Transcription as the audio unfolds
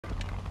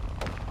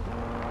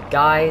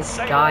Guys,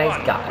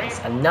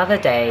 another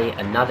day,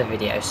 another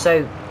video.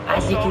 So,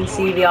 as you can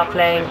see, we are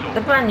playing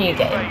the brand new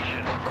game,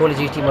 Call of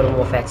Duty Modern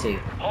Warfare 2.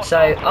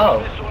 So,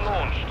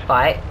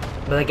 right,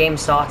 well the game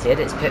started,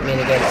 it's put me in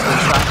a game that's called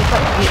Strike.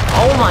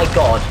 Oh my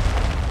god!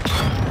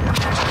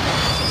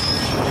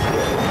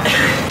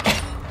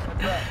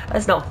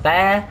 That's not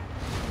fair.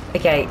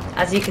 Okay,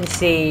 as you can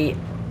see,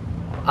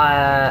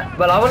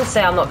 well I want to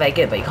say I'm not very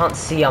good, but you can't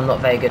see I'm not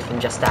very good from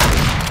just that.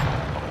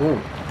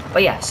 Ooh.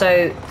 But yeah,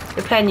 so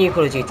we're playing a new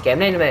Call of Duty game.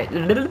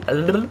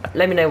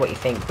 Let me know what you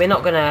think. We're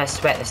not going to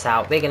sweat this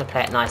out. We're going to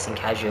play it nice and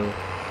casual.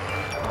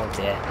 Oh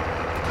dear.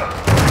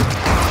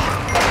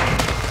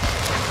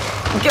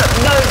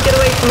 No, get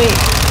away from me!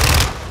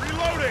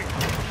 Reloading.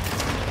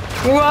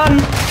 Run!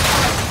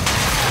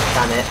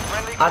 Damn it.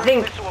 I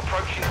think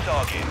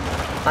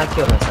I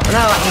killed myself.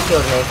 No, he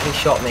killed me. He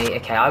shot me.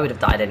 Okay, I would have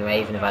died anyway,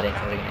 even if I didn't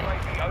kill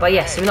him. But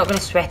yeah, so we're not going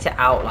to sweat it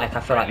out like I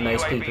feel like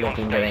most people have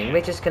been doing.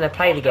 We're just going to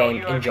play the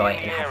game, enjoy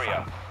it, and have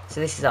fun. So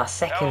this is our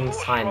second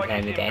time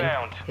playing the game.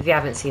 If you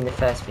haven't seen the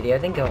first video,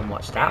 then go and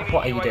watch that.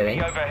 What are you doing?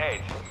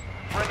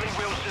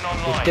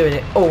 You're doing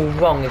it all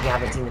wrong if you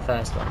haven't seen the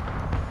first one.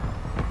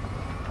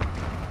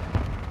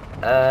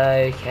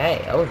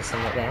 Okay. Oh, there's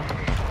something up there.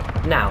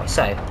 Now,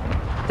 so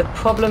the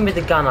problem with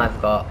the gun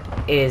I've got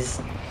is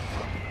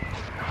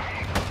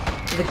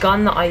the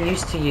gun that I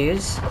used to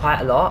use quite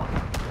a lot,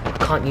 I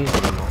can't use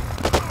it anymore.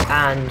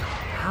 And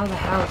how the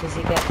hell does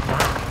he get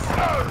that?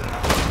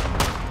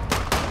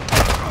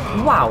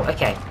 Wow,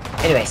 okay.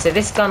 Anyway, so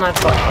this gun I've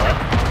got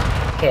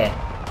here,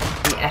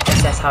 the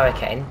FSS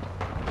Hurricane,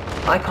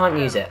 I can't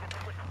use it.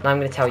 And I'm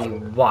going to tell you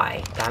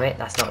why. Damn it,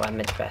 that's not what I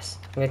meant to press.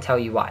 I'm going to tell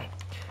you why.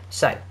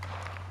 So,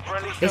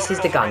 this is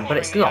the gun, but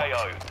it's locked.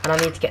 And I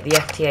need to get the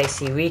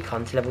FTAC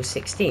Recon to level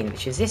 16,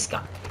 which is this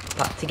gun.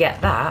 But to get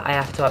that, I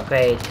have to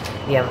upgrade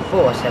the M4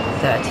 to level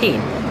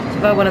 13. So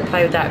if I want to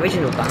play with that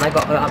original gun, I've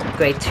got to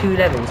upgrade 2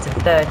 levels to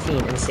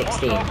 13 and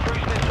 16.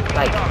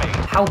 Like,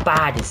 how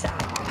bad is that?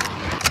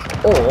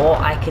 Or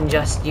I can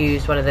just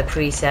use one of the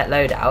preset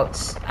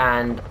loadouts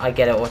and I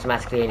get it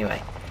automatically anyway.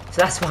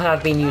 So that's why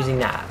I've been using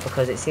that,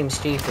 because it seems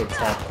stupid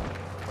to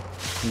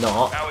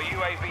not.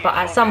 But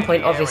at some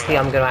point, obviously,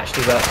 I'm going to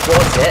actually work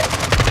towards it.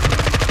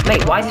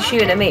 Mate, why is he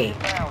shooting at me?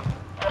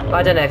 Well,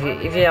 I don't know if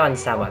you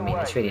understand what I mean.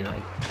 It's really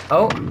annoying.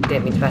 Oh,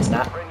 didn't mean to press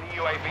that.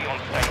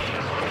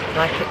 Can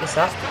I pick this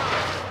up?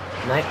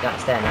 Nope,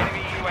 that's there now.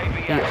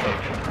 Beautiful.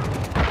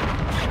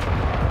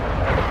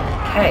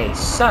 Okay,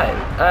 so,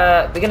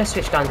 we're going to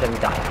switch guns when we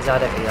die, because I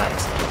don't really like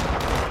this.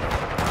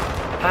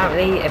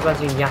 Apparently,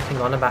 everyone's been yapping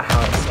on about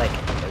how it's, like,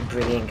 a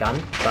brilliant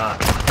gun, but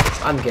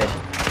I'm good.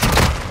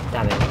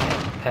 Damn it, okay,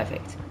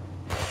 perfect.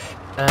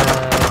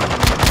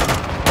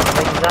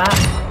 Like that?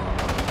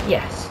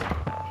 Yes.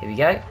 Here we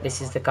go.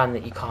 This is the gun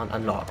that you can't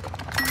unlock.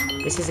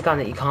 This is the gun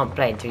that you can't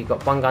play until you've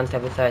got one gun to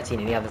level 13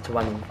 and the other to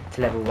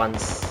level 1 to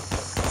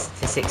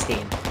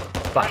 16.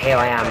 But here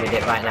I am with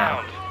it right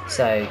now.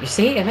 So, you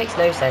see? It makes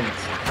no sense.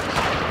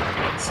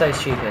 It's so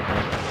stupid,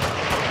 man.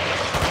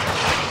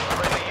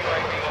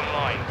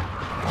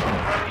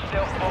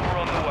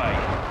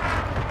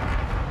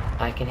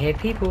 I can hear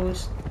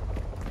peoples.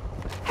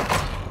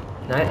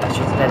 No, that's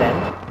just a dead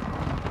end.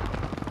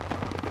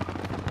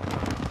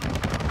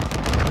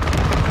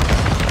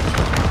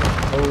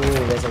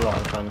 Oh, there's a lot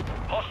of fun.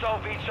 Hostile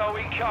VTOL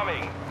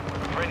incoming.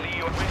 Friendly,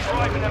 you're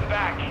driving them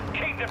back.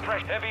 Keep the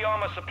pressure. Heavy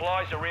armor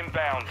supplies are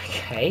inbound.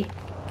 Okay.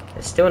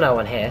 There's still no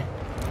one here.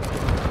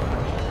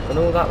 Gone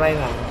all that way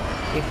around.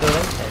 You feel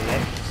them? There we go.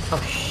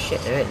 Oh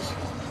shit, there is.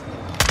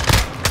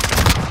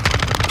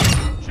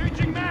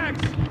 Shooting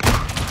mags.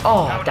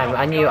 Oh, damn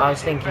it. I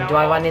was thinking, do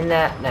I run in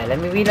there? No, let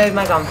me reload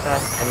my gun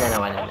first, and then I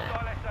went in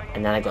there.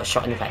 And then I got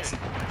shot in the face.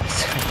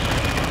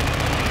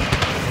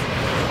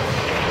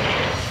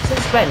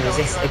 Since when is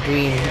this a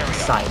green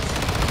sight?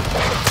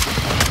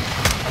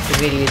 I could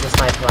really use a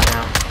sniper right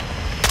now.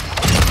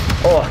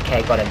 Oh,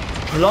 okay, got him.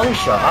 Long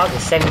shot. Oh, the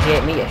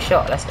 78-meter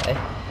shot. Let's go.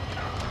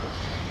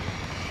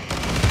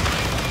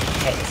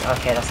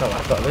 Okay, that's not what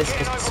I thought. It's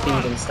just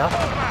speed and stuff.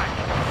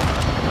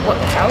 What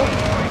the hell?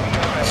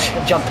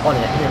 I jumped on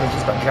it and then it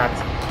just got dragged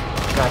me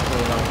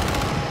along.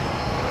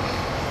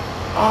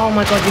 Oh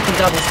my god, you can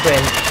double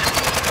sprint.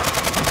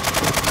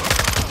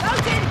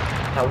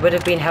 That would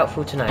have been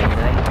helpful to know, you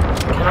know.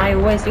 Can I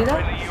always do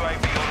that?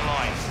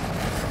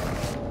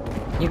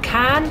 You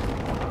can?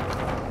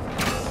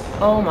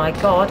 Oh my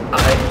god.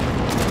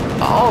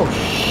 Oh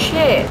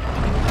shit.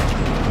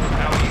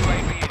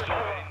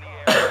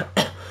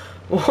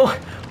 What?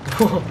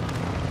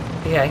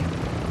 Okay.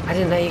 I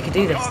didn't know you could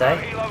do this though.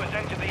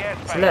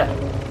 So look.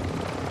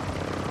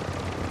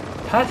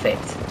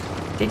 Perfect.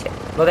 Did you?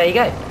 Well, there you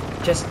go.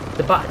 Just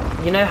the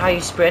button. You know how you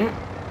sprint?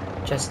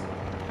 Just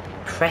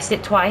press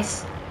it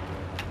twice.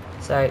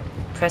 So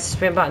press the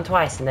sprint button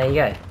twice and there you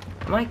go.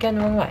 Am I going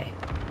the wrong way?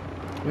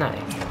 No.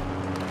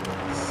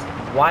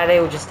 Why are they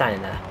all just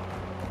standing there?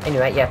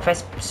 Anyway, yeah,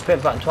 press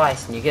sprint button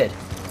twice and you're good.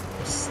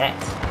 You're set.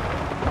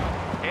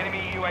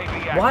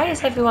 Why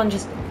is everyone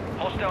just...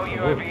 Hostile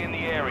UAV in the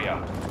area.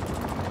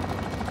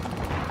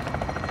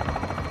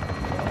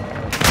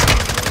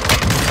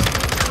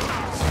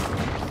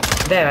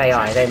 They're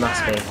AI, they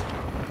must be.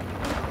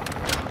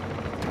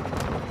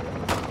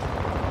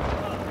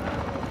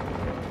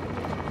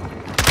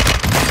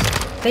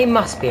 They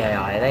must be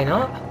AI, are they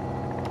not?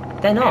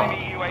 They're not.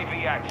 Enemy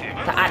UAV active.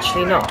 They're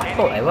actually not. I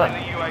thought they were.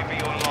 Friendly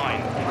UAV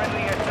online.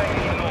 Friendly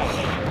SAE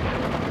launched.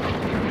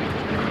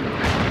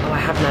 Oh, I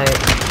have no...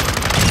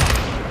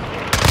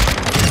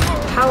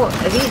 How...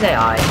 Are these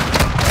AI?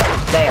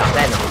 They are,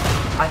 they're not.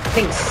 I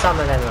think some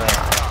of them are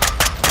AI.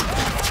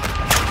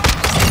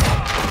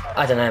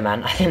 I don't know,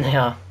 man. I think they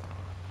are.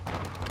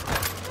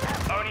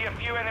 Only a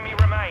few enemy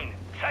remain.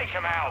 Take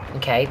them out.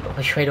 Okay, but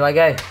which way do I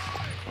go?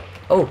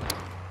 Oh.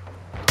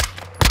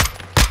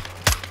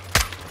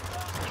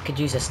 I could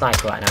use a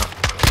sniper right now.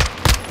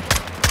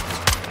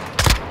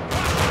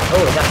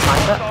 Oh, is that a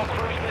sniper?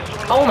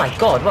 Oh my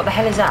god, what the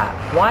hell is that?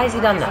 Why has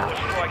he done that?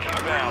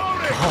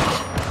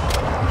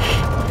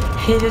 God.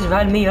 He just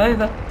ran me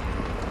over.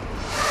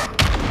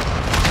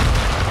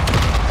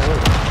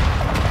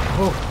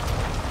 Oh,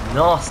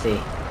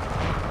 nasty.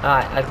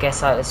 Alright, I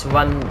guess let's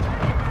run.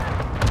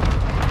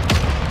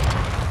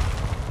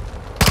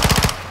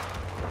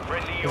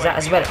 Is that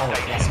as well? Oh,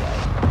 let's go.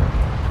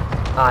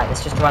 Alright,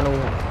 let's just run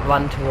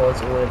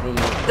towards all of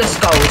the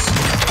skulls.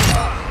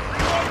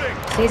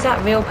 See, is that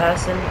a real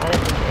person? I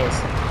don't think it is.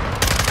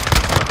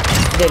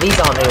 No, these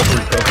aren't real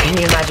people. Can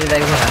you imagine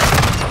they were?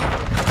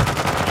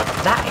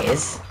 That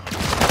is.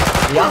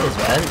 The others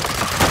weren't.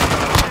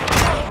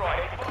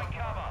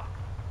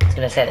 I was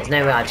gonna say, there's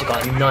no way I just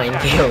got 9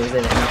 kills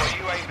in it.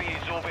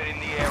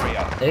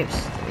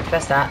 Oops, let me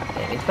press that.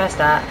 Let me press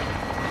that.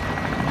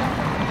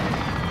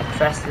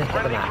 Press, look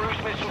at the map.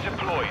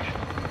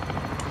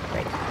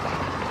 Great.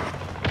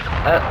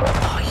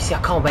 Oh, you see,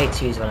 I can't wait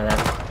to use one of them.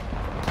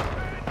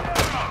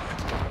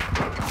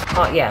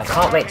 Oh, yeah, I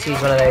can't wait to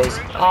use one of those.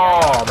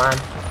 Oh, man.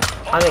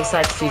 I'm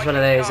excited to use one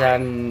of those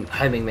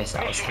homing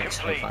missiles. They look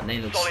so fun. They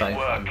look so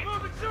fun.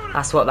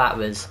 That's what that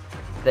was.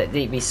 That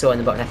we saw in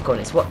the bottom left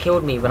corner. It's what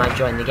killed me when I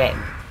joined the game.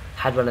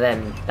 Had one of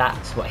them.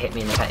 That's what hit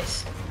me in the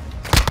face.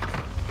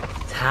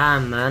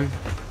 Damn, man.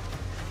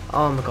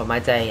 Oh my god, my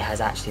day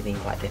has actually been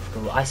quite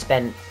difficult. I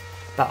spent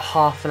about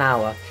half an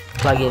hour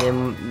plugging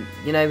in,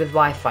 you know, with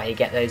Wi-Fi you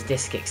get those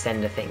disc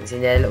extender things,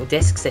 and they're little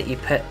discs that you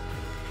put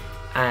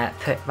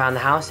around the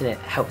house, and it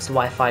helps the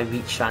Wi-Fi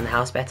reach around the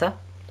house better.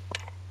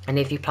 And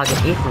if you plug an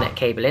Ethernet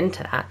cable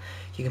into that,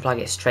 you can plug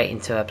it straight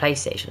into a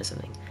PlayStation or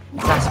something.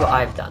 So that's what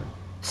I've done.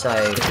 So,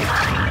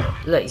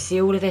 look, you see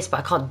all of this,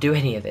 but I can't do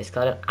any of this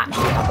because I don't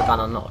actually have the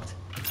gun unlocked.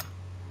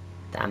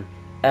 Damn.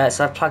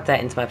 So I plugged that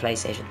into my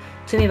PlayStation.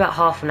 It took me about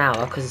half an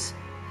hour because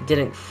it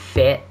didn't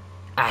fit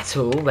at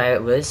all where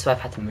it was, so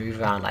I've had to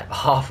move around like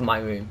half of my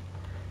room.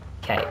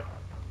 Okay.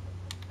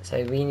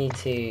 So we need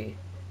to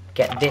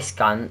get this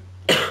gun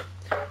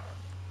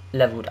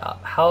leveled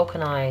up. How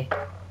can I...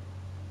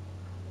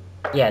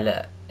 Yeah,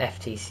 look.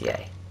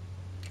 FTCA.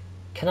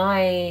 Can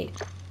I...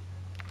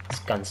 It's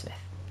gunsmith.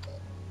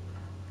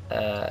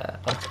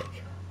 Optic.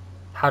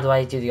 How do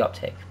I do the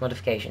optic?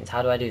 Modifications.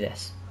 How do I do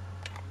this?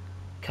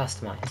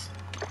 Customize.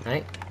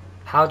 No.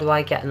 How do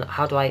I get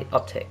how do I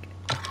optic?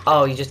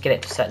 Oh, you just get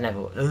it to a certain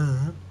level.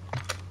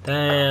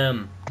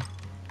 Damn.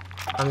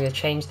 I'm gonna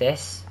change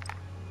this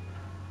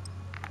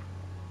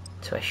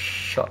to a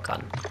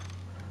shotgun.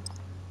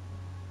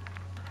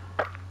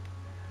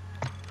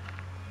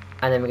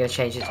 And then we're gonna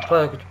change it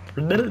to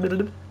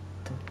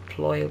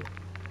deploy.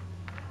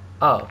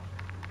 Oh.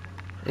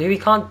 We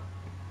can't.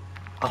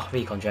 Oh,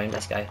 recon drone,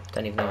 let's go.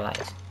 Don't even know what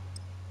that is.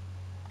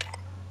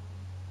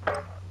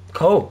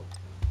 Cool.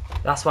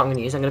 That's what I'm going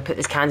to use. I'm going to put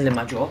this candle in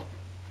my drawer.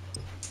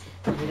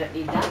 We don't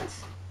need that.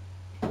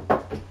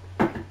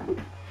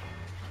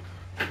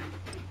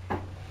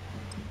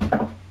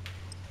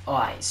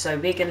 Alright, so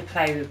we're going to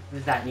play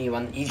with that new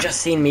one you've just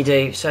seen me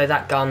do. So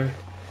that gun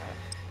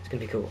is going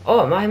to be cool.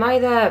 Oh, am I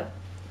no,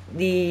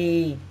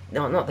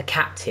 not the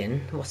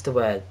captain. What's the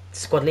word?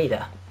 Squad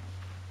leader.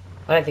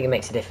 I don't think it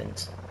makes a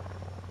difference.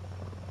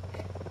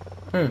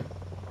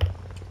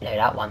 Load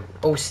out one.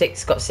 All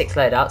six, got 6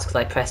 loadouts because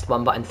I pressed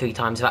one button 3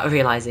 times without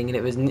realising, and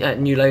it was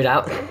new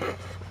loadout.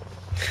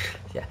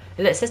 Yeah,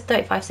 it says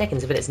 35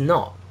 seconds, but it's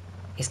not.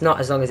 It's not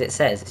as long as it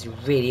says. It's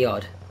really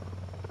odd.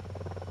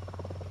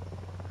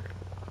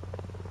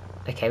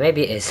 Okay,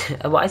 maybe it is.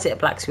 Why is it a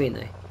black screen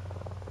though?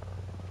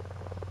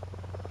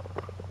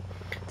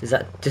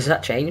 Does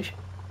that change?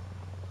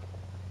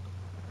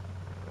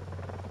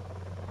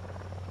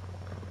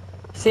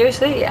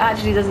 Seriously? It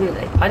actually doesn't...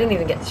 I didn't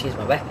even get to choose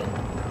my weapon.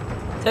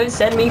 Don't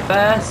send me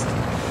first.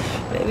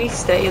 Let me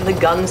stay in the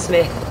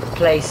gunsmith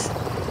place.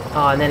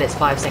 Oh, and then it's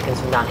 5 seconds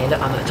from down here.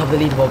 Look, I'm at the top of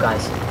the leaderboard,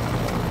 guys.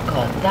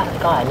 God,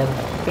 that guy, level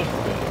 50.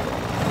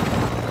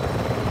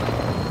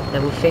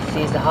 Level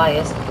 50 is the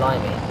highest.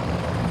 Blimey.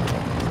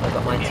 So I've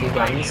got my 2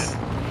 guns.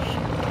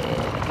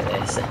 Yeah, look at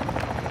this.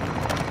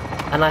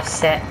 And I've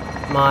set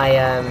my...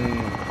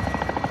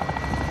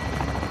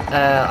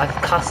 I've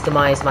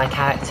customised my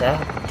character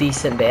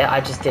decent bit.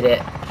 I just did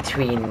it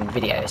between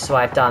videos, so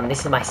I've done, this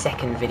is my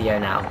 2nd video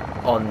now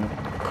on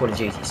Call of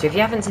Duty, so if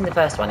you haven't seen the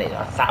first one, it's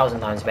 1,000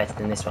 times better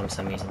than this one for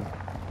some reason.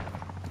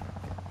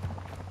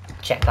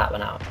 check that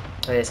one out.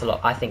 It's a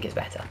lot. I think it's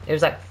better. It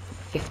was like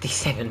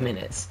 57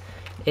 minutes.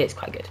 It's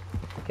quite good.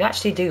 You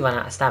actually do run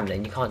out of stamina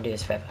and you can't do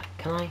this forever.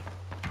 Can I?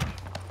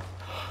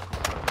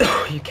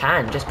 You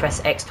can. Just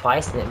press X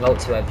twice and it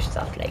vaults you over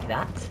stuff like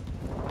that.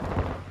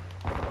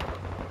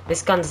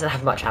 This gun doesn't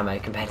have much ammo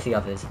compared to the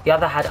others. The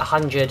other had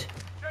 100,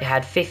 it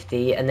had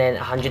 50 and then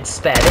 100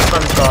 spare. This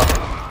one's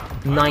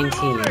got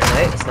 19. No,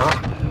 it's not.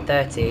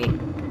 30,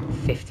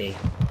 50.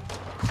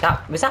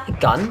 Was that a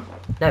gun?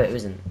 No, it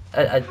wasn't.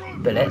 A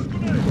bullet.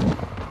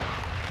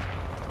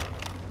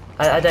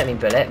 I don't mean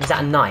bullet. Was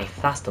that a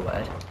knife? That's the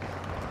word.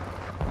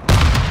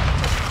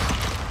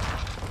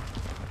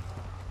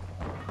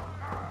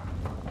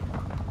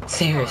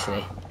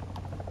 Seriously.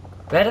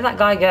 Where did that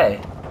guy go?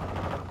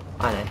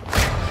 I know.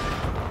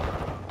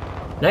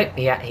 Nope,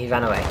 he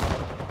ran away.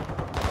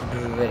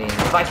 Brilliant.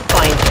 If I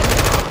find him...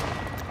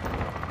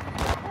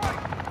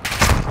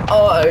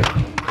 Oh!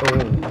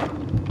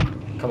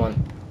 Ooh. Come on.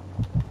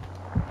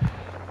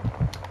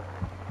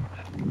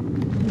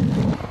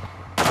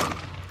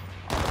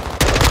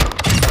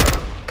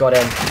 Got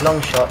him.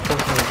 Long shot,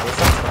 40 meters.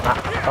 That's not that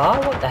far.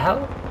 What the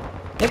hell?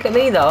 Look at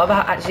me though, I'm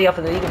actually up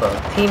in the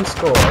leaderboard. Team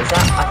score, is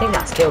that... I think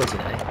that's kills, you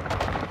know.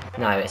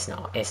 No, it's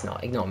not. It's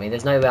not. Ignore me.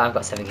 There's no way I've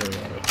got 7 kills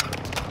already.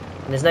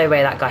 And there's no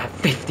way that guy had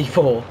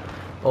 54.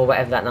 Or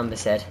whatever that number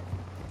said.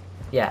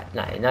 Yeah,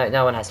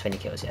 no one has 20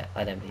 kills yet.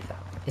 I don't believe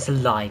that. It's a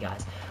lie,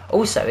 guys.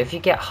 Also, if you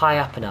get high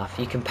up enough,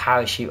 you can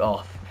parachute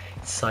off.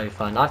 It's so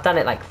fun. I've done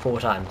it like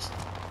 4 times.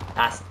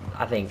 That's,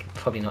 I think,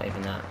 probably not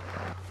even that.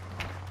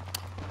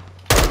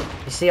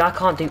 You see, I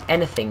can't do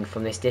anything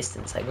from this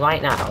distance. Like,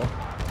 right now...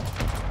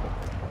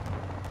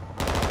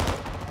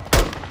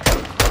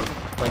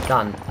 my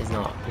gun is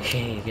not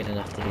really good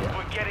enough to do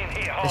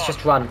that. Let's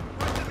just run.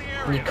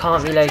 And you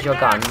can't reload your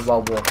gun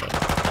while walking.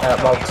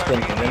 While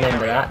sprinting.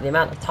 Remember that. The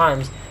amount of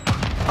times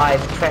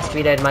I've pressed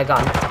reload my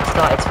gun,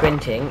 started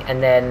sprinting,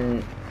 and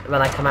then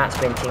when I come out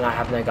sprinting, I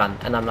have no gun.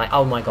 And I'm like,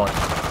 oh my god.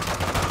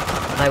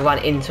 And I run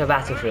into a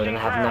battlefield and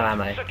I have no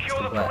ammo. It's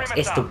the worst.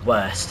 It's the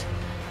worst.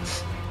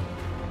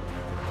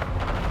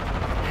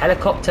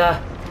 Helicopter.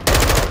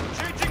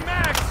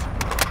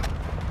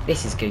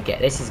 This is good.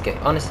 This is good.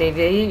 Honestly,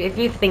 if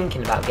you're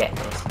thinking about getting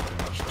this,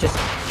 just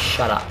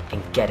shut up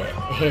and get it.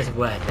 It is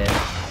worth it.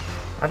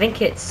 I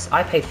think it's...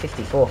 I paid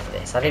 54 for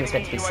this. I think it's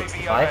meant to be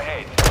 65.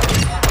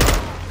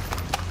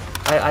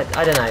 I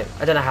don't know.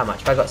 I don't know how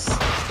much, but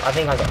I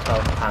think I got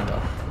 £12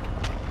 off.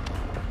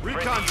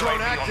 Recon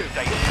drone active.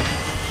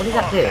 What did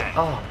that do?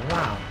 Oh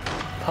wow.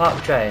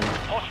 Park drone.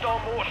 Hostile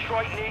mortar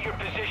strike near your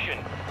position.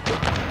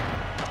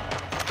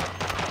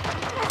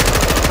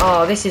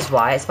 Oh, this is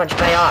why. It's a bunch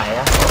of AI.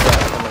 That's what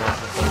someone has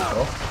to think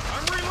for.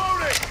 I'm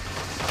reloading.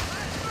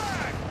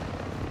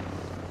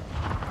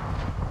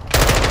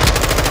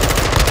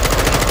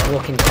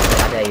 Walk into it,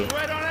 I dare you.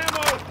 Red on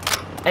ammo.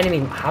 Enemy.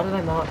 How did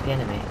I mark the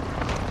enemy?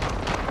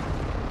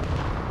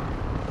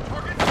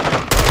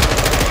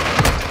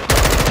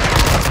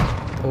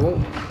 Oh.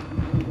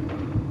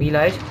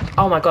 Reload.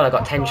 Oh my god, I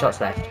got 10 shots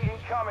left.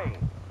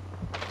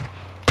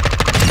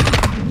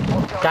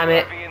 Damn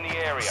it.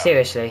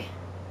 Seriously.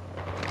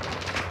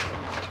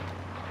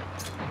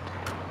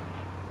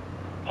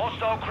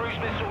 Hostile cruise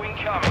missile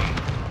incoming.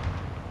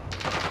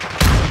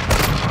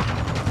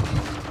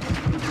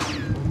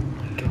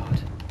 God.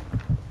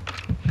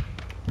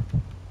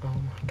 Oh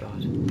my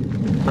god.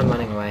 I'm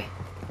running away.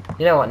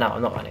 You know what? No,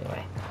 I'm not running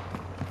away.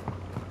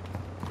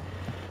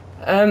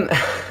 Uh-oh.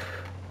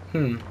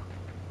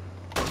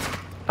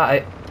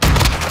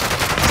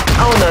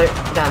 Oh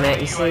no, damn it,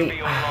 you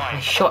see, I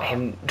shot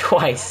him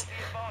twice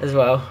as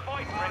well.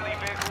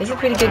 It's a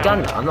pretty good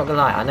gun though, I'm not gonna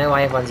lie. I know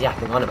why everyone's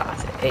yapping on about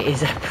it. It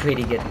is a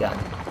pretty good gun.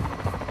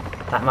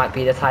 That might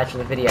be the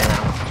title of the video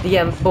now. The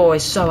M4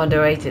 is so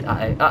underrated.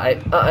 Uh-oh, uh-oh,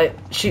 uh-oh.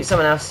 Shoot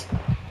someone else.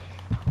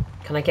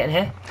 Can I get in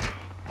here?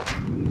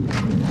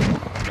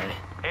 No.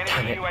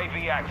 Damn it.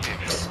 UAV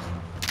active.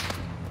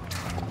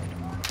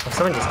 Oh,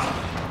 someone just...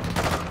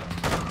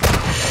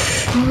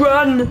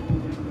 Run!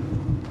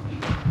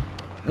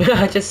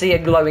 I just see a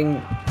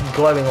glowing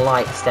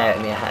light stare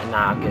at me.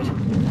 Nah, I'm good.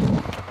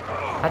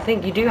 I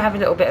think you do have a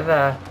little bit of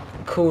a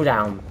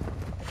cooldown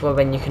for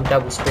when you can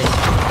double sprint.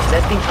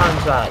 There's been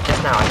times where, like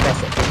just now, I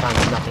pressed it 3 times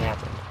and nothing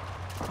happened.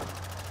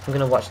 I'm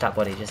gonna watch that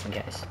body just in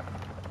case.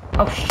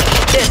 Oh shit,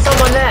 there's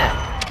someone there!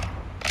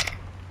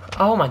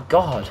 Oh my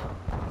god.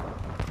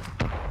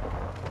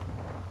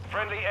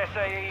 Friendly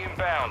SAE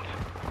inbound.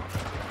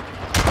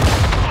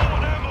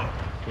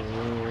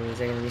 Ooh, is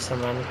there gonna be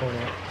someone around the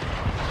corner?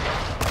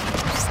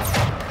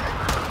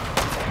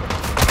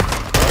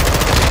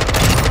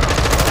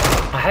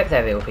 I hope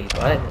they're real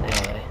people. I don't think they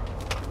are though.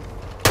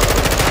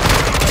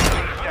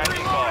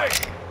 Standing by.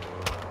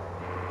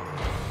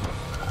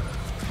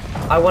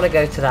 I want to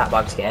go to that, but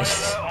I'm scared.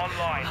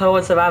 Online. I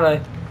want some ammo.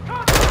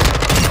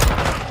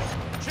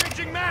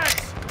 Changing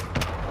mags.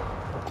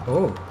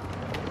 Ooh.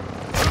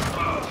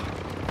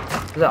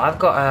 Look, I've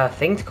got a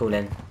thing to call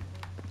in.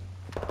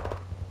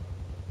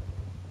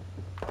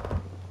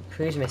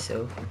 Cruise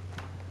missile.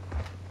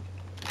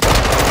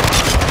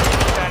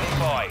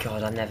 nearby.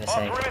 God, I never Our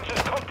saved.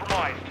 perimeter's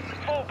compromised.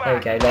 Fall back. There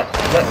we go, look.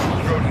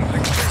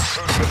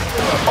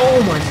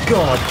 Oh my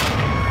god!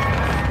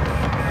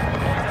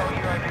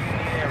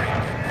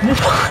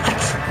 What?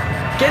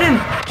 Get him!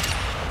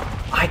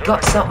 I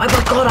got some. Oh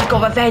my god, I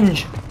got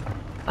revenge!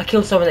 I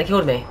killed someone that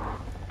killed me.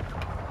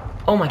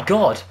 Oh my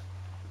god.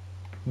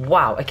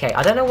 Wow, okay,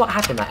 I don't know what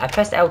happened. Like, I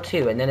pressed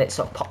L2 and then it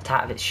sort of popped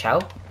out of its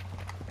shell.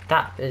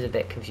 That is a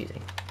bit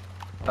confusing.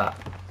 But,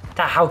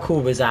 how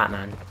cool was that,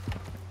 man?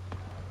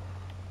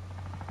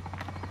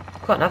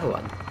 Got another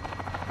one.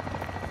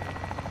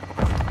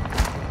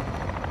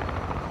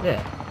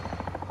 Yeah.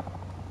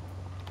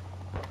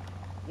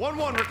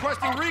 1-1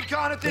 requesting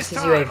recon at this This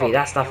is time. UAV,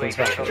 that's nothing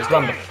special. There's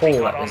one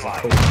before that was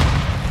cool.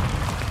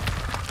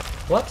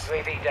 What?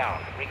 UAV down.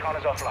 Recon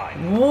is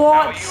offline.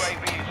 What?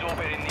 UAV is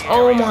orbiting the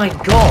Oh area. my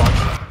god!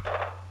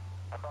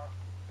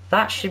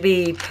 That should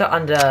be put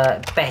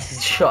under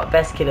best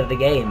kill of the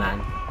game,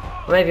 man.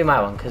 Or maybe my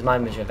one, because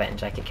mine was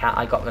revenge. I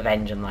got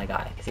revenge on my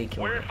guy, because he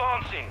killed We're me.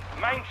 advancing.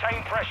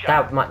 Maintain pressure.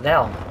 Oh my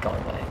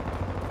god, though.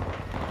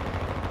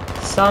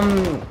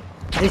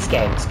 This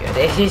game is good.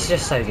 It is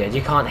just so good.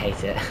 You can't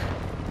hate it.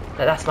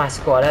 But that's my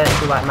squad. I don't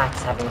feel like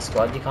Max having a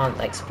squad. You can't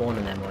like spawn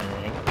in them or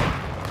anything.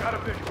 Got a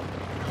visual.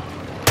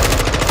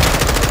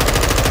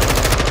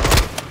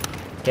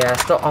 Yeah,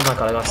 stop. Oh my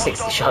god, I got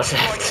 60 shots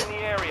left.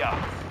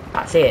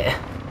 That's it. It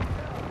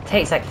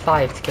takes like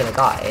 5 to kill a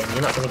guy, and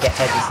you're not going to get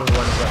every single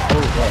one of them.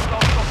 Oh, yeah.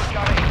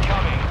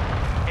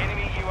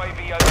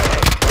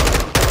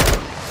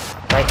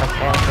 Right,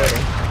 okay, I'm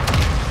kidding.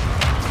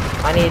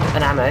 I need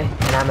an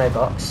ammo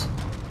box.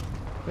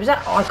 Was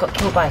that? Oh, I got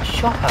killed by a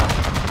chopper.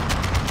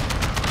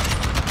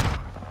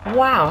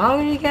 Wow, how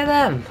did you get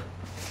them?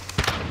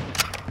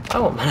 I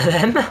want one of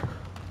them.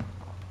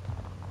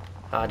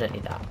 Oh, I don't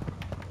need that.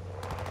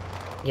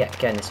 Yeah,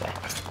 going this way.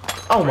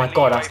 Oh my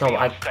god, that's not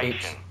what I...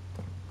 Oops.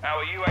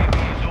 Our UAV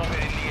is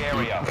orbiting the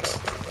area.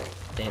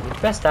 Didn't need to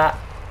press that.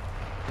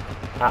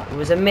 That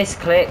was a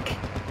misclick.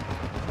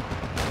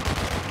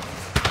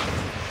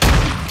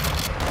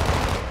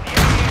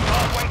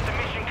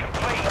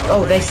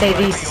 Oh, they say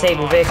these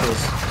disable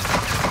vehicles.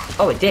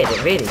 Oh, it did.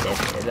 It really did.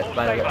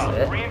 By the looks of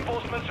it.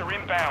 Reinforcements are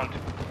inbound.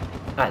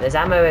 Right, there's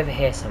ammo over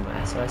here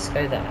somewhere, so let's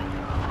go there.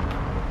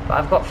 But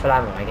I've got full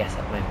ammo, I guess,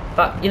 at the moment.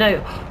 But, you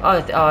know,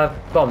 our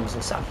bombs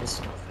and stuff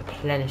is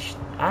replenished.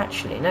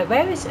 Actually, no,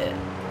 where is it?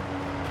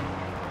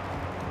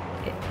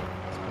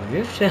 It's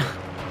moved.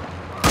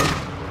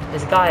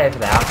 There's a guy over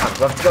there. I can't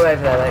have to go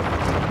over there, though.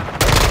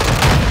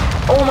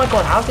 Oh my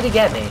god, how did he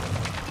get me?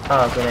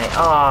 Oh, grenade.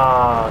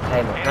 Oh,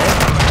 okay,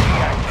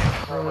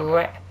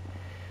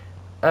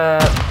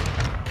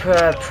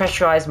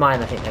 pressurized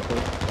mine, I think they're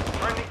called.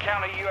 Friendly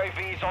counter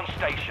UAV is on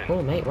station.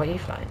 Oh, mate, what are you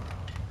flying?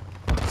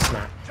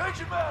 Snap.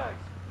 Changing bags.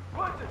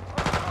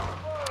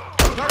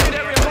 Target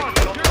area marked.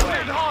 You're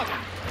cleared hot.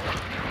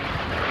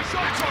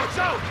 Shot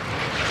out.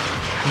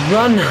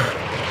 Run!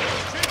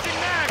 Changing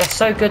mags. They're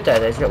so good though,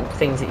 those little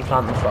things that you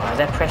plant on the floor.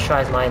 They're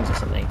pressurized mines or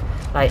something.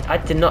 Like,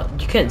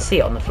 you couldn't see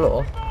it on the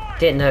floor.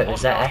 Didn't know it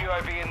was there.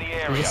 UAV in the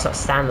area. You just sort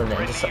of stand on it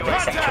and just sort of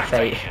accept your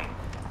fate.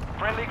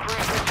 Friendly cruise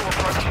missile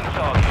approaching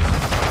target.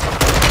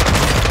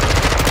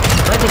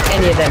 I don't think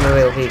any of them are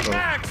real people.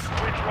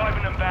 We're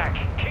driving them back.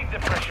 Keep the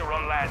pressure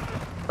on land.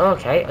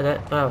 Okay, I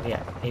don't... Oh,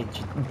 yeah. He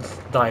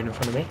just died in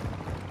front of me.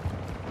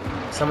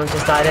 Someone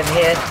just died over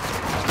here.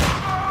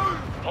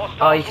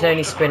 Oh, you can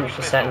only sprint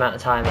for a certain amount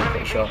of time, I'm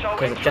pretty sure.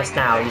 Because just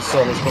now, you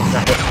saw me sprinting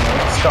like this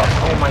and I stopped.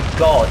 Oh my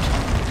god.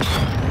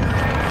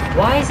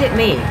 Why is it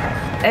me?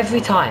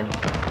 Every time.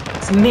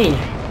 It's me.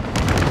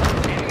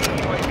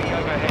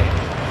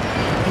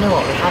 You know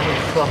what? We haven't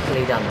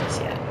properly done this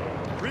yet.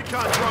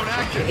 Recon drone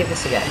active. Give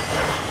this a go.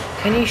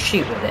 Can you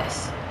shoot with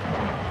this?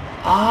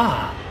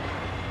 Ah.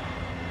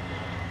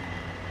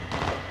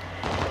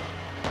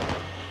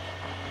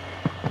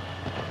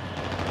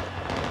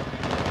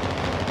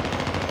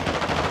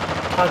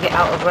 Target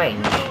out of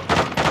range.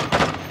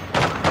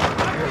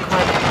 What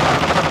kind of...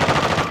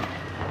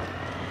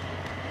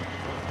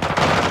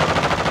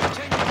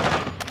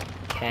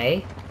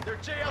 Okay.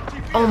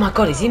 Oh my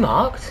god, is he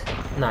marked?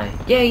 No.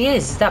 Yeah, he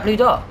is. Is that blue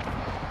dot?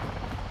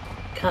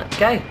 Can't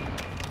go.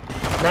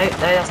 No,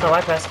 that's not what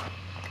I pressed.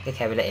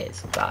 Okay, well it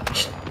is. But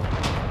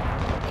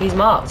he's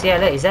marked. Yeah,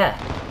 look, he's there.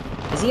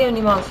 Is he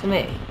only marked for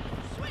me?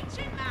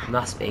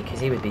 Must be, because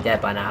he would be dead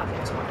by now if it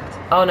was marked.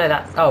 Oh no,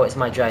 oh, it's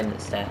my drone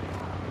that's there.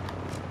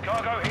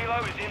 Cargo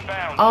helo is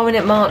inbound. Oh, and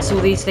it marks all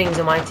these things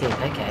on my team.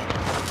 Okay.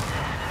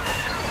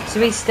 So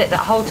that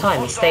whole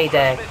time he stayed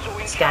there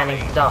scanning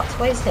for darts.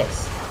 What is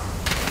this?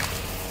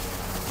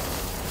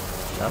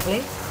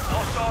 Lovely.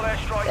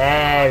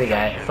 There we go.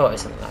 I thought it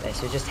was something like this.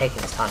 It was just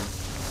taking its time.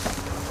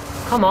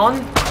 Come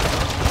on.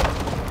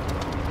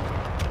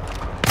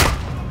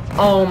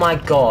 Oh my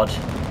god.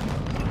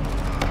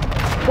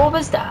 What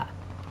was that?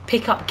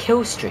 Pick up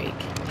kill streak.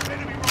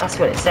 That's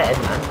what it said,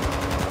 man.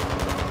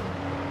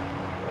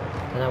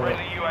 I don't know what,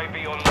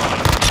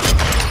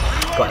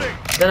 got it.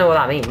 Don't know what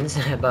that means,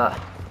 but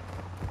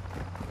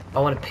I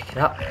want to pick it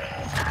up.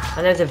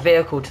 And there's a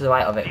vehicle to the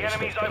right of it, The which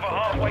enemy's looks over pretty cool.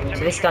 halfway to So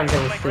this mission. gun's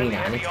only 3 Friendly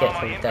now. I need to heavy get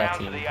armor to inbound to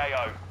 13. the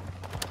AO.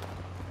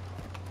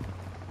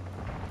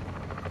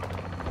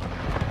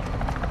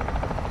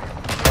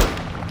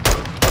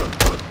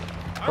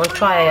 I want to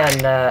try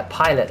and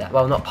pilot that.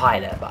 Well, not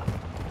pilot, but...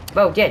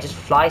 Well, yeah, just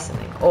fly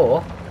something.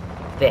 Or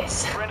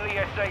this.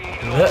 Friendly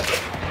SAE Look.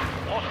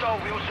 Hostile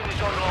Wilson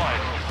is online.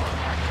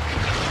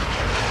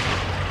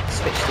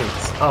 Switch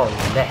seats. Oh,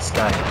 let's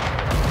go.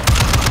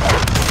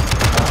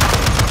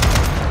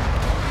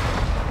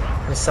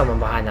 There's someone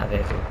behind that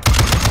vehicle.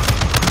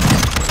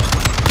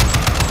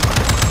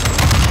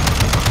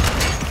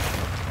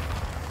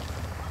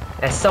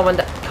 There's someone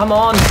that... Come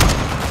on!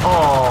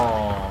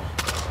 Oh.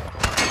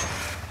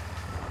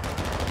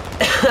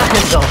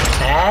 That's not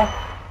fair.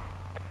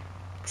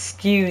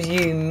 Excuse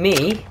you,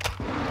 me.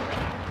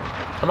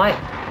 I might...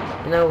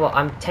 You know what?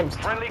 I'm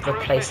tempted to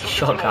replace the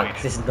shotgun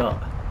because it's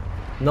not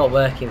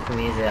working for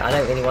me, is it? I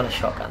don't really want a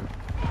shotgun.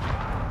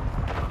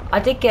 I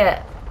did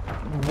get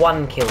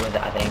 1 kill with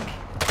it, I think.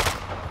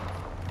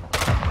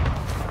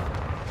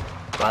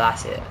 Well,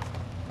 that's it.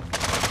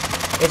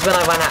 It's when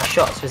I ran out of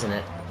shots, wasn't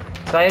it?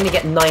 So I only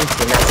get 90 and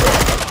that's it.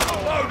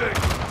 Loading.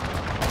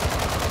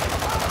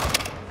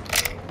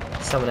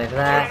 Someone over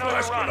there.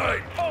 Flash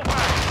grenade.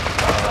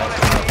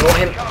 Brought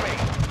him.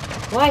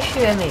 Why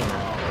shoot at me,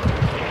 man?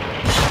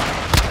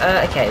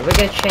 Okay, we're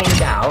going to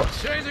change out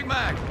Changing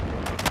mag.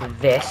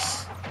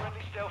 this.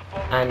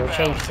 And we'll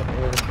change it to a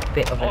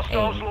bit of an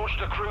Hostiles aim.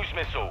 launched a cruise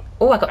missile.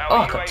 Oh, I got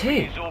Our 2.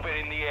 UAV is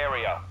orbiting the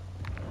area.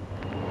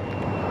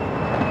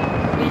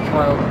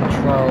 Recoil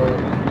control.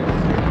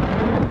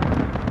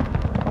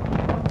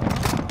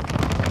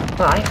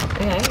 Right,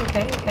 okay.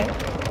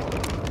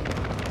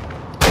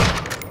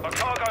 A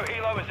cargo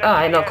helo is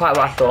Alright, not quite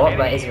what I thought,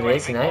 but it is what it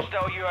is, you know.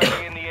 Hostile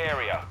UAV in the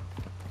area.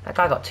 That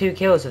guy got 2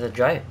 kills with a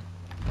drone.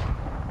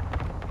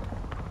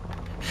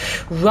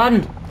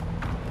 Run!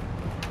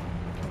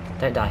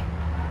 Don't die.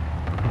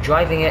 I'm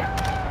driving it.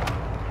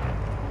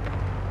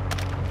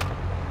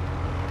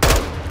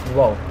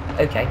 Whoa,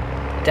 okay.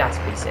 That's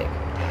pretty sick.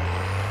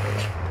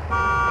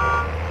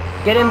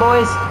 Get in,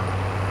 boys!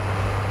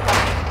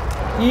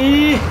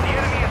 Yee! The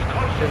enemy is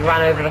close. Just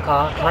ran over the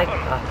car. Can I?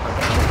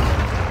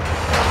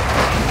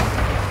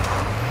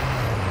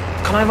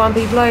 Can I run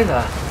people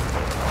over?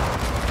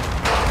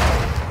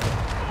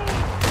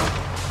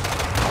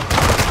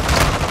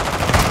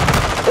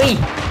 Wee!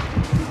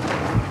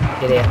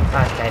 Get here.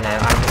 Okay, no.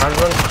 I'm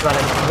going to run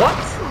in. What?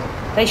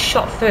 They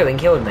shot through and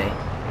killed me.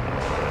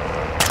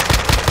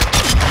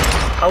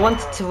 I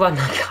wanted to run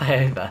that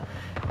guy over,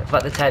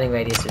 but the turning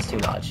radius was too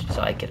large,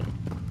 so I couldn't.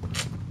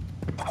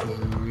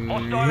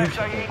 Hostile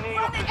SAE near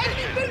your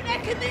position.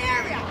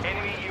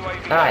 Enemy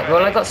UAV. Alright,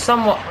 well I got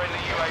somewhat... Friendly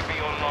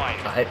UAV online.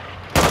 Right.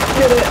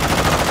 Get it!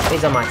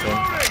 He's on my team.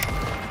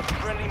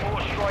 Friendly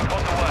more strike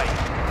on the way.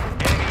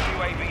 Enemy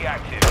UAV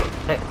active.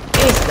 No,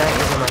 he's there,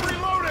 he's on my team.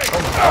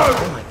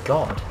 Oh my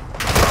god.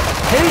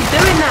 Who's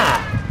doing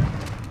that?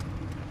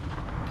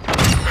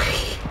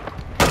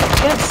 I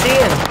can't see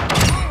him.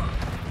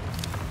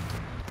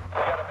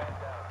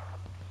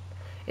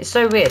 It's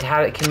so weird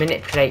how it can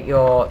manipulate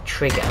your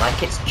trigger.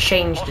 Like it's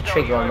changed the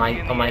trigger on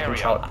my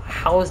controller.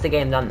 How has the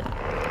game done that?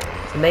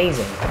 It's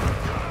amazing.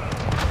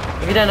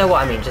 If you don't know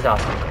what I mean, just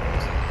ask me.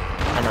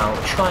 And I'll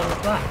try and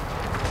reply.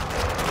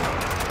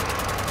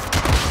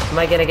 Am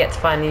I gonna get to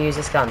finally use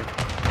this gun?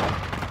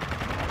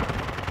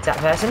 Is that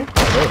person?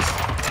 It is.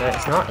 No,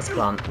 it's not. It's a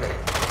plant.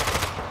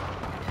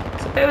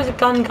 So where was a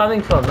gun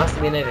coming from? Must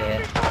have been over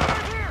here.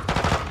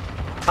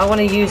 I want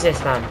to use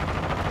this, man.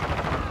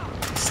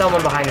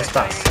 Someone behind this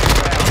bus.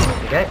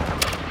 There we go.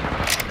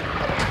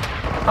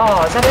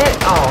 Oh, is that it?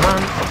 Oh,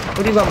 man.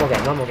 We'll do one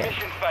more game.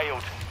 Mission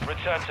failed.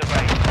 Return to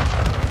base.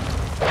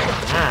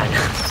 Man.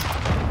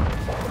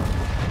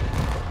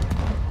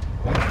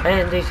 I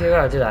didn't do too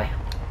well, did I?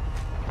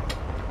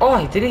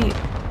 Oh, did he?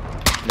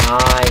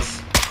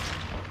 Nice.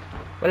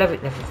 Well,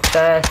 level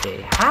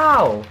 30.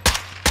 How?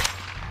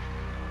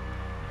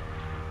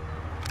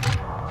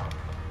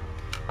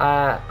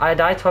 I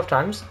died 12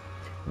 times,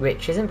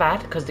 which isn't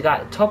bad, because the guy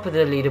at the top of the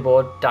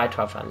leaderboard died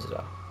 12 times as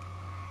well.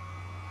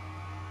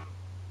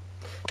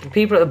 The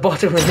people at the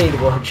bottom of the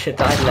leaderboard should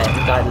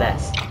died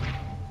less.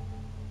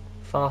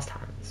 Fast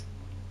hands.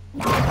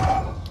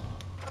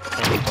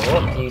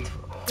 24,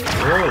 beautiful.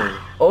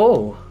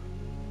 Oh!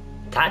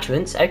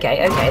 Attachments,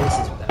 okay, this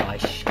is where I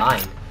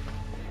shine.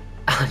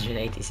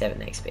 187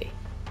 XP.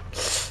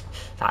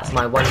 That's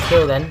my 1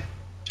 kill then.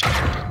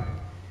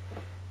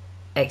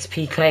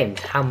 XP claimed.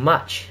 How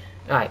much?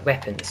 Alright,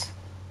 weapons.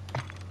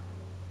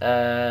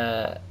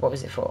 What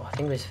was it for? I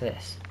think it was for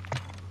this.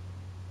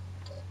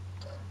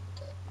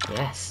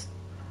 Yes.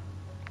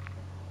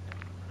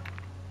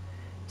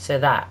 So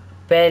that.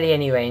 Barely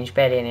any range,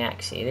 barely any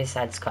accuracy. This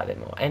adds quite a bit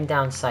more. Aim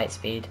down sight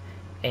speed,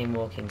 aim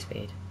walking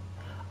speed.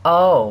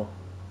 Oh!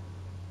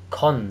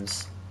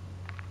 Cons.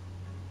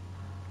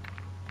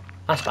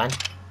 That's fine.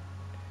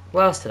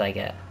 What else did I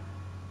get?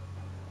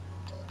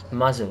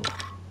 Muzzle.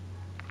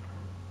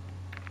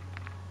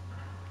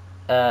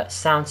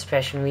 sound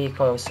suppression,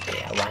 recoils.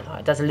 Yeah, why not?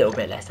 It does a little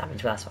bit less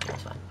damage, but that's fine.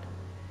 That's fine.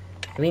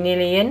 Are we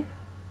nearly in?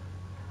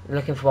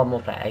 Looking for one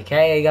more player.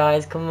 Okay,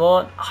 guys, come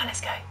on. Oh,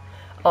 let's go.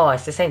 Oh,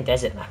 it's the same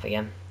desert map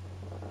again.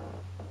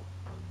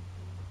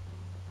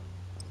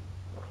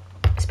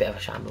 It's a bit of a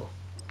shamble.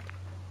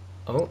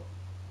 Oh.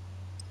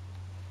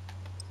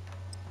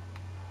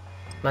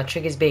 My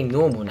trigger's being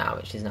normal now,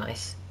 which is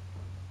nice.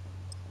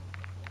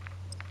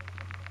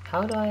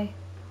 How do I...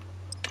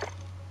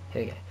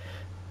 Here we go.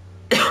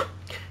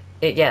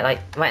 Yeah, like,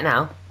 right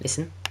now,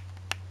 listen.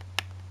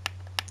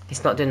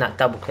 It's not doing that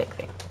double click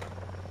thing.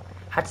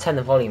 I had to turn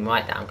the volume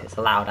right down because it's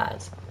loud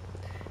as.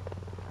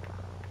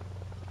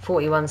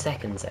 41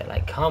 seconds though,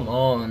 like, come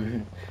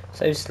on.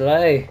 So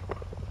slow.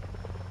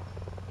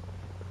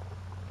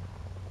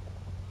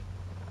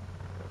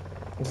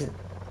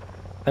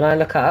 When I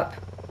look up,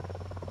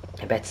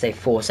 I better say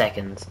 4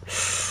 seconds.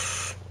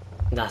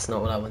 That's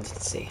not what I wanted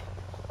to see.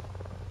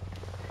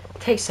 It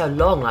takes so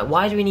long, like,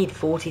 why do we need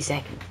 40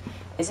 seconds?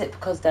 Is it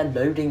because they're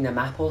loading the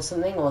map or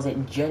something, or is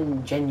it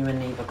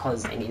genuinely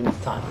because they need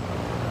enough time?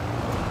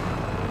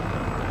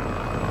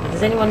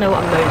 Does anyone know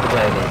what a mode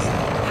globe is?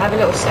 Have a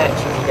little search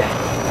if you don't.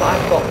 What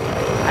I've got,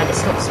 and it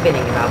stopped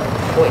spinning about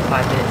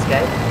 45 minutes ago.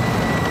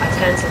 I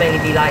turned some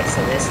LED lights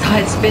on and it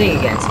started spinning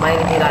again, so my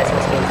LED lights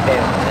must be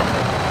interfering with it.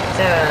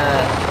 So,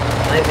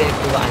 no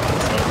vehicle that I can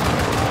see.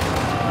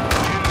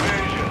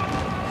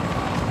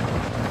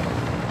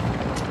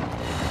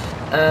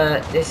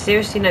 There's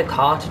seriously no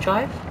car to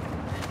drive?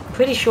 I'm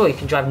pretty sure you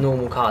can drive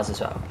normal cars as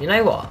well. You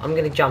know what? I'm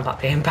going to jump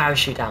up here and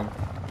parachute down.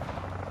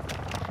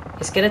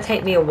 It's going to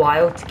take me a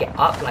while to get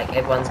up, like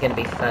everyone's going to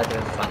be further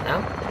in front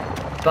now.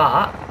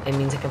 But, it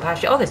means I can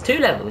parachute. Oh, there's 2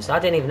 levels. I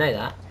didn't even know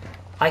that.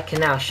 I can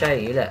now show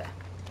you, look.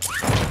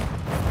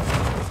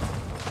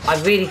 I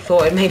really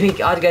thought it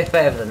maybe I'd go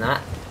further than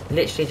that.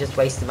 Literally just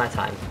wasted my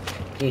time.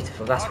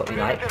 Beautiful, that's what we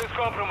like.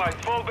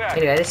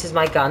 Anyway, this is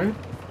my gun.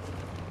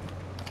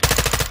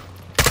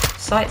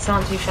 Sights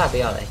aren't too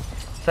shabby, are they?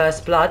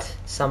 First blood,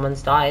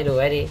 someone's died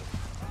already.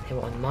 They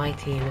were on my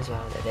team as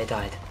well, they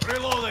died.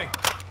 Reloading.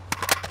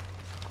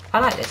 I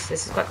like this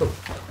is quite cool.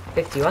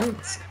 51,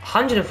 it's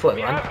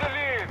 141.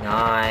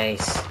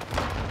 Nice.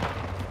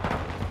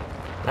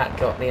 That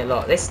got me a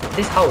lot. This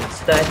holds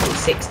 30,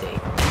 60.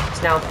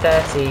 It's now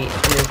 30,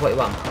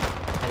 141, I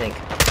think.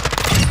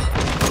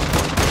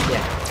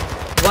 Yeah.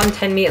 1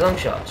 10-meter long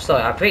shot.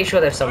 Sorry, I'm pretty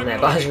sure there's someone there,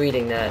 but I was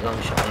reading the long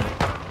shot.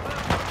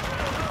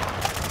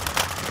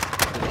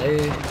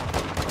 Reload.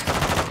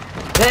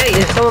 Hey,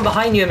 there's someone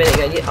behind you a minute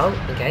ago. Oh,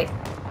 okay.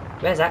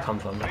 Where's that come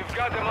from? We've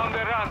got them on the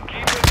run.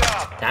 Keep it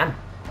up. Damn.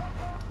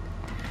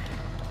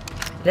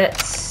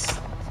 Let's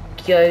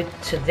go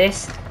to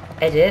this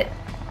edit.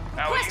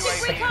 Our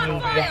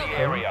Second UAV weapon.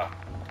 area.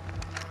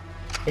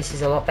 This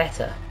is a lot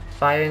better.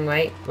 Firing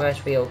rate,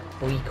 worst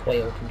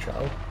recoil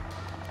control.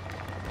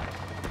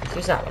 Let's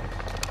use that one.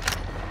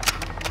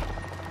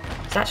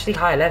 It's actually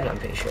higher level, I'm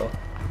pretty sure.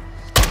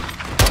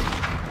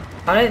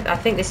 I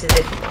think this is a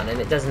different one, and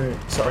it doesn't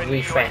sort of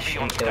refresh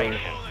until I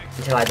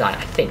die.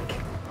 I think.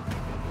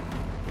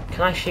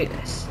 Can I shoot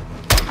this?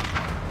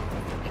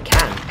 I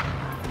can.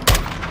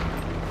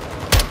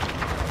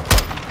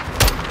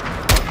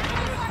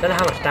 Don't know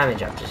how much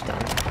damage I've just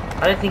done.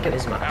 I don't think it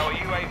was much. Our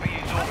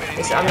UAV is orbiting.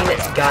 It's, I mean,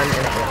 it's a gun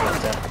and a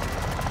helicopter.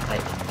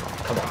 Like,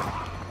 come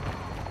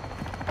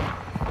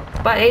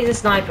on. But it is a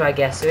sniper, I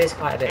guess, so it is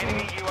quite a bit more.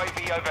 Enemy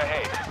UAV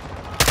overhead.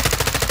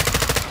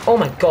 Oh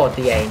my god,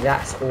 the aim,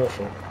 that's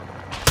awful.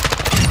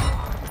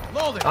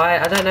 Loading.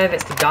 I don't know if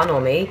it's the gun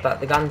or me, but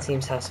the gun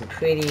seems to have some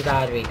pretty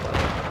bad recoil.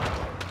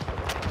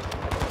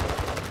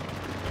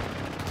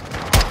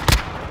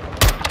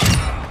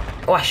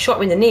 Oh, I shot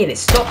him in the knee and it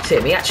stopped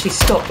him. He actually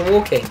stopped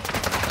walking.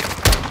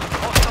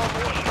 Hostile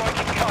mortar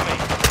strike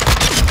incoming.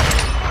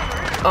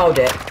 Oh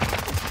dear.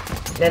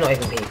 They're not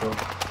even people.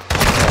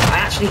 I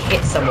actually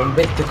hit someone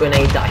with the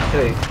grenade that I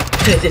threw.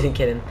 It didn't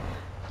kill him.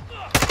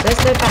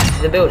 Let's go back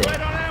to the building.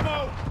 Right on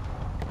ammo.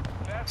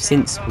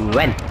 Since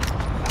when?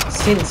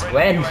 Since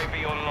when?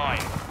 UAV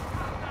online.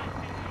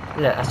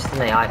 Look, that's just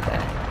an AI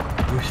player.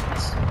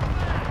 Useless.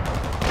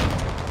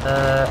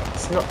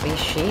 Let's not be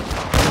sheep. Or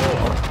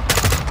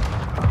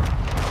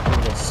I'm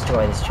gonna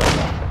destroy this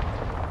chopper.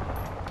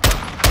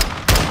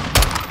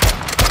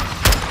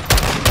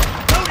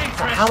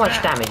 How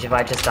much damage have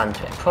I just done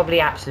to it?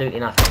 Probably absolutely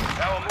nothing.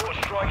 Our mortar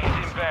strike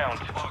is inbound.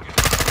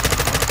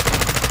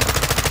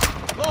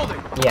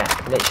 Loading. Yeah,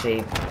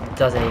 literally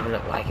doesn't even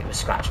look like it was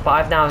scratched. But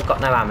I've now got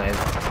no ammo,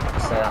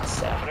 so that's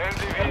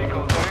Friendly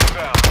vehicles are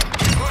inbound.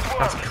 Good work.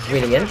 that's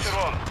brilliant.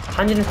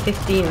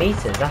 115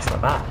 meters, that's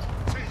not bad.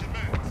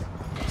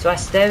 So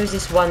there is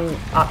this one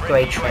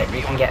upgrade trait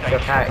you can get for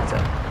your character,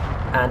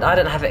 and I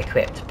don't have it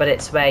equipped, but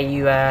it's where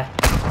you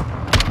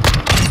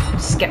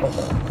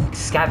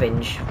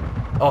scavenge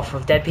off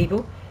of dead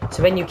people.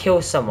 So when you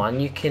kill someone,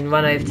 you can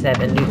run over to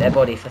them and loot their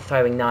body for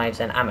throwing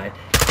knives and ammo.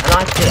 And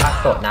I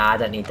thought, nah, I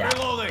don't need that.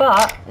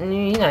 But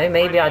you know,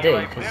 maybe I do,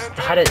 because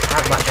I don't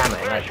have much ammo.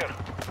 Like,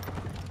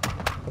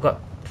 I've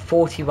got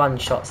 41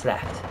 shots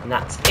left, and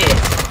that's it.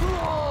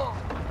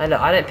 Hey, look,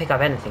 I don't pick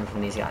up anything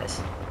from these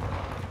guys.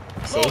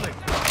 See? Loading.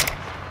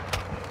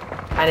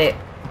 And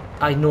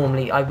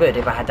I would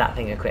if I had that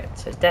thing equipped.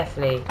 So it's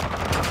definitely...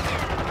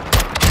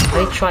 I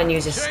need to try and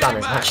use this stun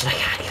as much as I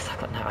can because I've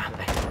got no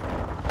ammo.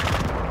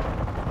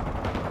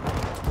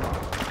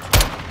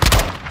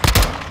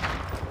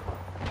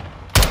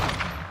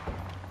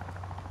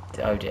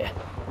 Oh dear.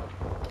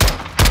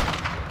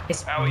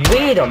 It's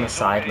weird on the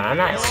side, man.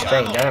 That is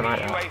strange. I don't like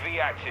that.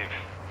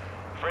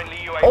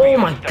 Oh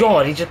my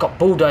god, he just got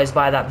bulldozed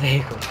by that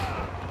vehicle.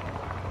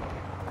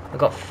 I've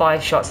got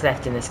 5 shots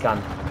left in this gun.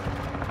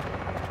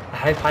 I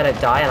hope I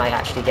don't die and I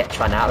actually get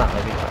run out. That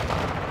would be quite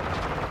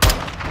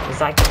fun. Is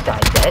that guy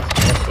dead?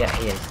 Yeah,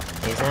 he is.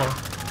 He is now.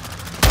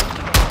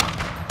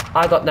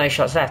 I got no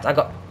shots left. I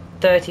got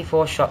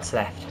 34 shots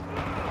left.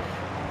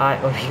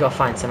 Alright, well, we gotta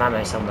find some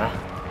ammo somewhere.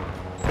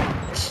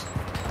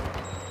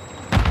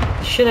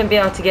 Shouldn't be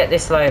able to get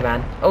this low,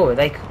 man. Oh,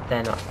 they're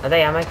not. Are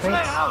they ammo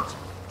crates?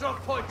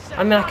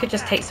 I mean, I could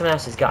just take someone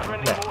else's gun.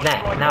 Look,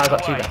 there. Now I've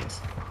got 2 guns.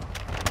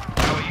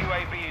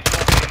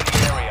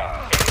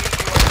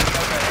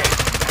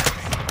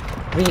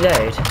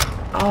 Reload.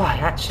 Oh, I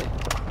actually...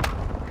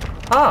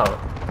 Oh.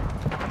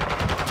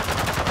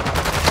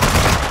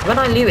 When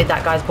I looted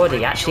that guy's body,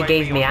 it actually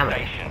gave me ammo.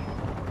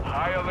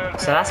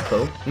 So that's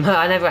cool.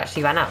 I never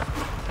actually ran out.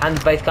 And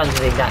both guns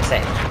were the exact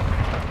same.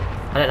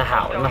 I don't know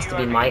how. It must have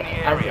been my...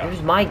 It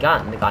was my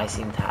gun the guy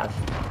seemed to have.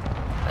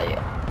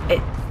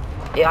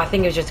 I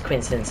think it was just a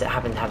coincidence it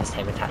happened to have the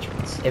same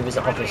attachments. It was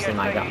obviously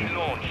my gun. You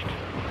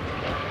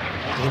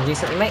can do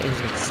something, mate? You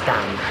just need to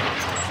stand.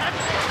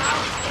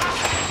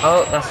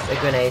 Oh, that's a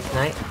grenade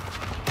tonight.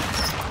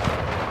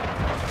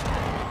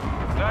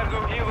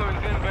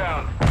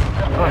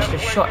 Oh, I should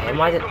have shot him.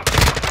 Why didn't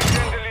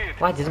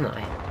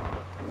I?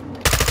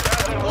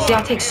 See,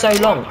 I take so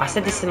long. I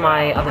said this in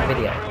my other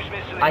video.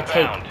 I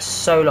take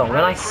so long.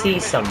 When I see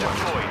someone,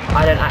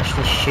 I don't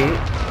actually shoot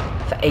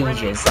for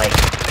ages. Like,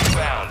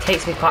 it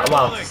takes me quite a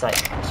while to just, like,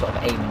 sort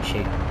of aim and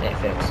shoot. It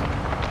feels.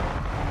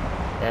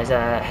 There's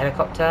a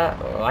helicopter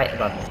right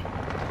above me.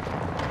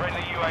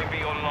 Friendly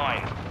UAV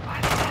online.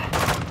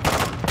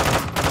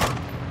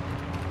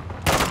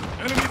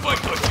 Enemy fight.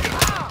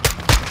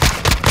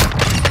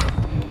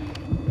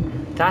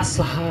 That's...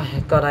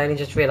 Oh, God, I only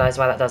just realised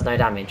why that does no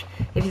damage.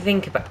 If you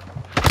think about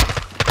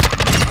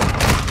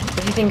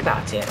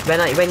it,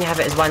 when you have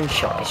it as one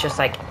shot, it's just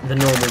like the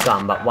normal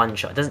gun, but one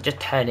shot. It doesn't just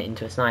turn it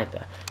into a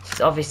sniper. So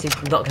it's obviously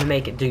not going to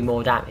make it do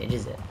more damage,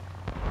 is it?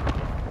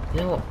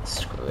 You know what?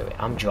 Screw it.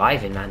 I'm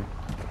driving, man.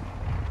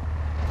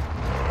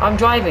 I'm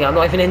driving. I'm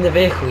not even in the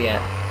vehicle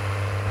yet.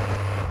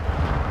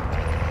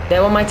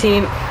 They're on my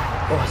team.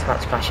 Oh, I was about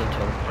to crash into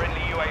him.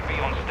 Friendly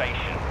UAV on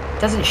station. It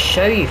doesn't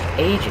show you for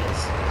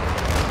ages.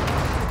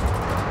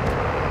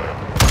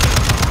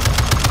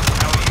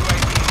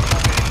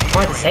 Oh,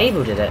 I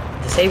disabled it.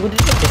 Disabled it?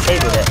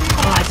 Disabled it.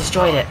 Oh, I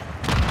destroyed it.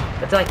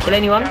 But did I kill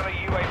anyone?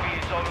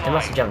 They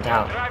must have jumped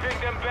out.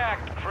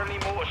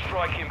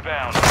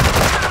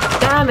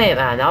 Damn it,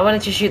 man. I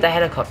wanted to shoot the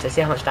helicopter,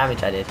 see how much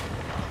damage I did.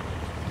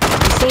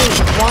 You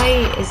see,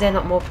 why is there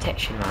not more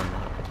protection around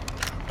that?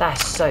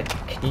 That's so...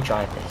 Can you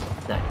drive this?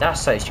 No,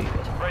 that's so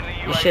stupid.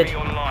 You should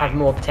have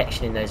more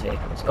protection in those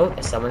vehicles. Oh,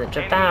 there's someone that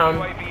jumped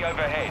down.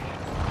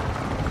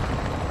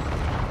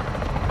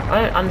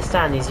 I don't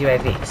understand these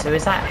UAVs. So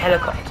is that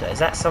helicopter? Is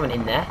that someone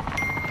in there?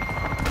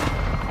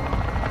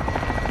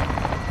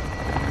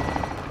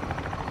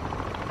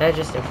 They're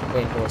just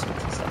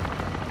reinforcements and stuff.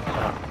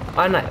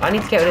 I don't know. I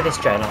need to get rid of this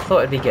drone. I thought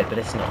it'd be good, but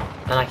it's not.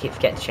 And I keep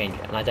forgetting to change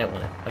it, and I don't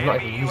want it. I've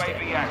not even used it.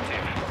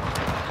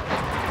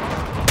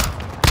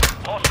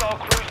 Hostile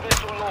cruise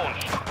missile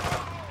launched.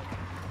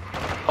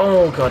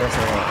 Oh god, that's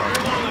not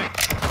right.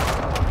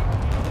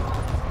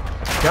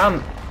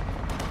 Jump!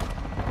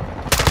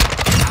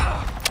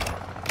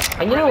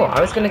 And you know what? I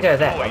was going to go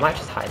there, but I might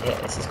just hide here.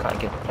 This is quite a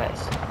good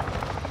place.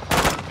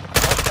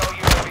 Hostile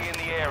UAV in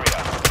the area.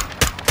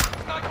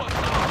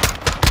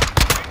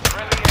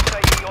 Friendly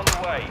SAE on the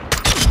way.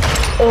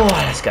 Oh,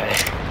 let's go.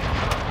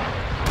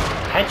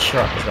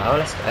 Headshot as well.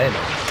 Let's go, man.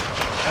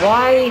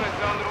 Why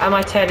am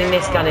I turning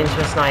this gun into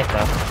a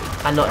sniper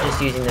and not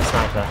just using the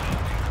sniper?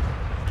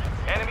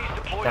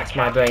 That's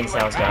my brain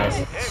cells,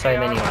 guys. So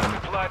many of them.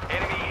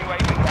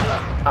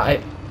 Uh-oh.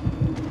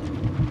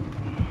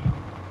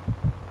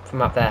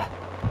 From up there.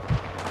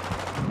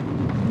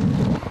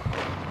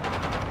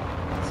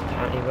 That's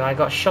apparently where I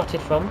got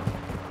shotted from.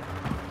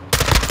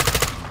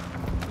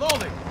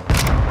 Loading.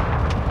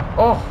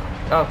 Oh!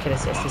 Oh, kill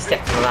assist. He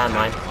stepped on the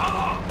landmine.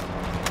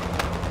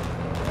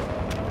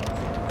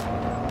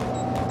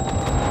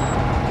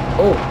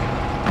 Oh!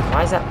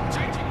 Why is that?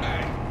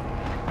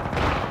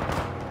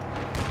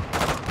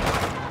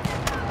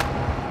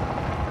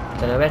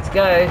 Don't know where to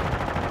go.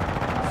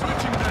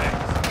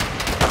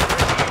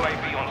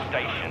 UAV on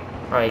station.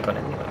 Oh, he got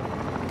it anyway.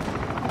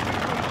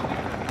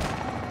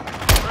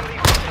 Friendly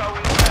missile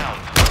inbound.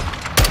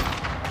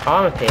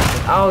 Armor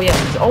piercing. Oh, yes.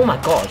 Oh, my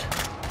god.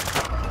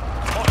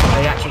 Oh,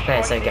 you actually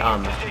players don't get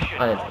armor.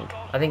 I don't think.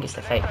 I think it's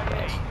the fake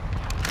players.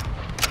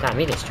 Damn,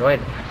 he destroyed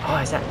me. Oh,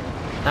 is that...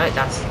 No,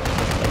 that's...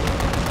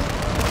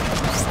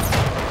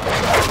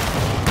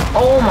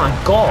 Oh my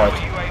god!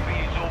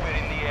 UAV is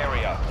orbiting the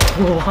area.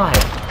 Why?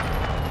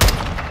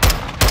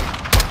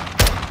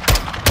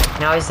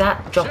 Now is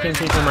that dropping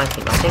people in my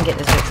team? I think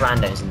there's no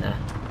randos in there.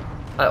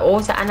 Or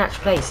is that an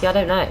actual place? See, I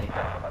don't know.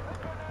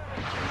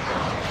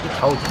 He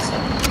told you so.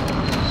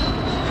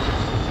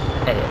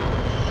 Edit.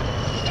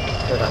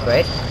 Field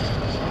upgrade.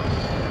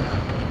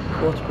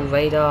 Portable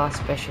radar,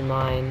 special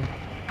mine.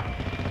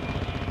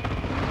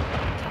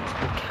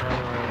 Tactical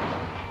camo.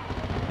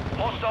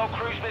 Hostile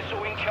cruise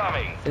missile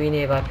incoming. 3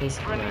 nearby pieces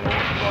of Friendly ammo.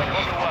 strike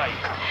on the way.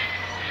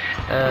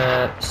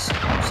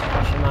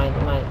 Special mine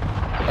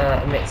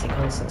emits a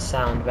constant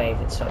sound wave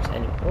that stops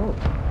any. Oh,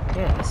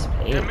 yes, The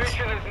please.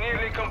 mission is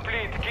nearly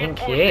complete. Keep Thank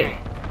pushing. you.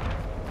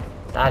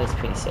 That is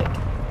pretty sick.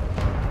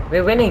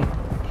 We're winning.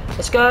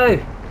 Let's go.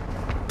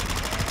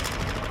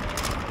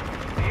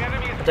 The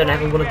enemy is I don't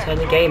ever want to turn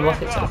the game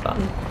off. It's so up.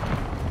 fun.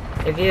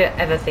 If you're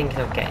ever thinking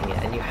of getting it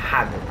and you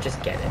haven't,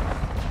 just get it.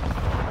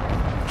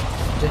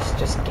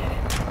 Just get it.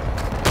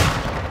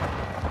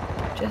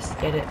 Just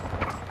get it.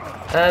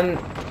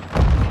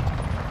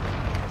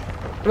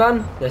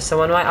 Run! There's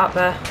someone right up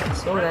there. I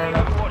saw Friendly them.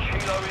 Overwatch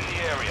helo in the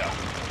area.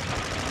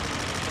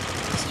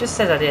 It just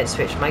says I didn't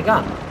switch my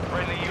gun.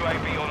 Friendly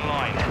UAV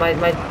online.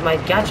 My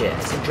gadget.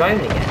 It's a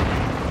drone again.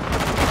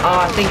 Oh,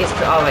 I think it's.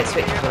 Oh, it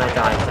switches when I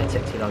die because I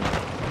took too long.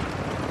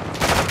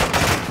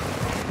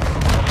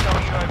 Hostile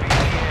UAV in the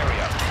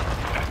area.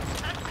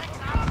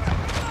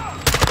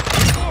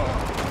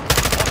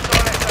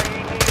 Hostile SAE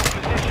near your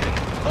position.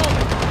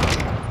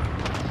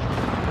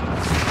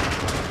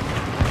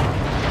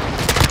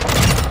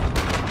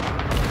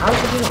 How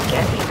did he not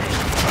get me, mate?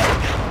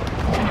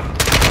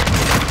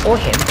 Or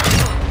him.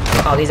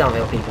 Oh, these aren't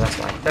real people, that's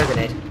why. Throw a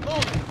grenade.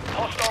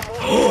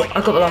 Hostile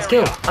I got the last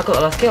kill. I got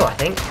the last kill, I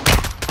think.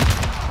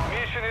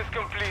 Mission is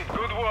complete.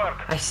 Good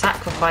work. I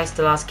sacrificed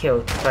the last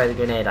kill to throw the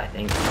grenade, I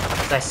think.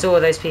 Because I saw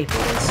those people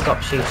and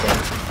stopped shooting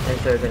and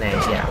threw a grenade.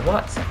 Yeah,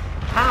 what?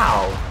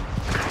 How?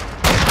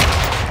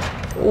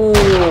 Ooh.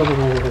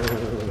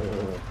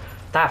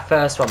 That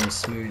first one was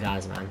smooth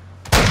as, man.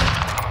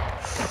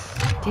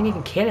 Didn't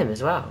even kill him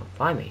as well.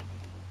 By me.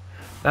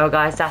 Well,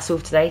 guys, that's all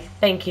for today.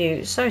 Thank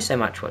you so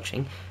much for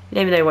watching.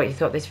 Let me know what you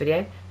thought of this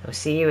video. I'll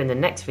see you in the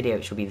next video,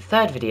 which will be the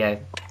 3rd video.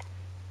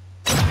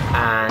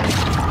 And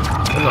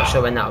I'm not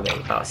sure when that'll be,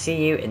 but I'll see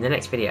you in the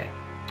next video.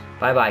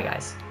 Bye bye,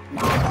 guys.